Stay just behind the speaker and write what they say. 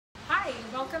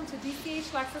Welcome to DCH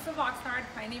Lexus of Oxnard.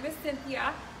 My name is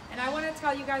Cynthia, and I want to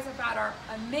tell you guys about our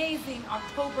amazing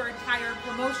October tire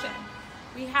promotion.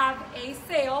 We have a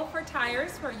sale for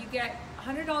tires where you get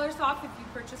 $100 off if you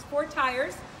purchase 4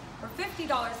 tires, or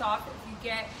 $50 off if you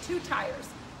get 2 tires.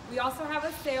 We also have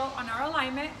a sale on our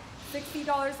alignment,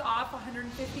 $60 off,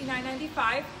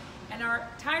 $159.95, and our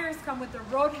tires come with the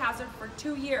road hazard for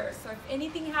 2 years. So if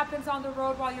anything happens on the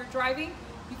road while you're driving,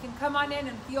 you can come on in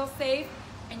and feel safe,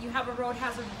 and you have a road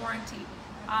hazard warranty.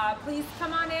 Please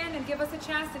come on in and give us a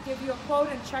chance to give you a quote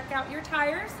and check out your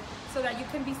tires so that you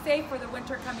can be safe for the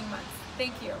winter coming months.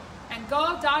 Thank you. And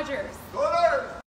go Dodgers! Go Dodgers!